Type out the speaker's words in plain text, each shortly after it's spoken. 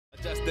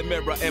the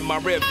mirror in my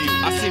rear view.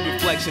 I see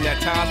reflection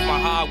at times, my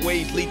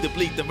highways lead to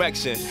bleak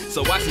direction.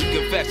 So I see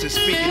confession,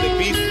 speaking of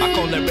beef, I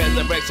call that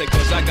resurrection,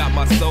 cause I got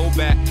my soul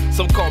back.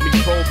 Some call me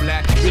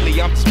pro-black,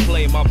 really I'm just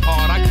playing my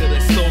part. I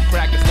could've sold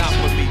crack, it's not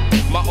for me.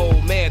 My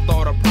old man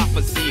thought of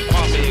prophecy,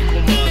 Kwame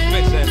Nkrumah's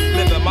vision,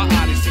 living my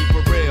odyssey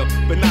for real,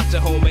 but not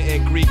your Homer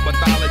in Greek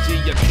mythology.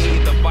 Your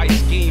king device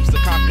schemes to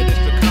conquer this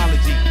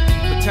trichology.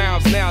 The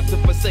times now to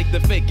forsake the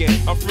faking.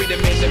 I'm freedom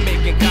in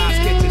Jamaican, God's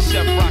kitchen,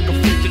 chef rock a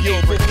frigid. Yo,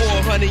 for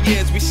 400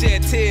 years we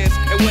shed tears,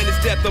 and when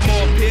it's death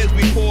among peers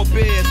we pour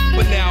beers.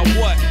 But now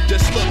what?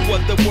 Just look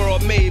what the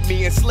world made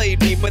me,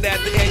 enslaved me. But at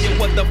the end, yo,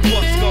 what the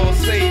fuck's gonna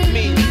save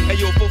me? And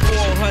yo, for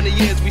 400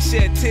 years we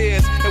shed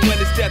tears, and when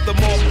it's death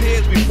among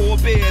peers we pour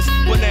beers.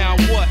 But now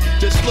what?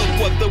 Just look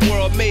what the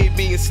world made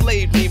me,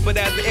 enslaved me. But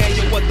at the end,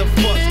 yo, what the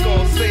fuck's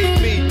gonna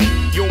save me?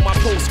 Yo, my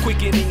pulse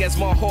quickening as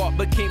my heart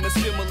became a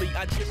simile.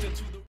 I drifted to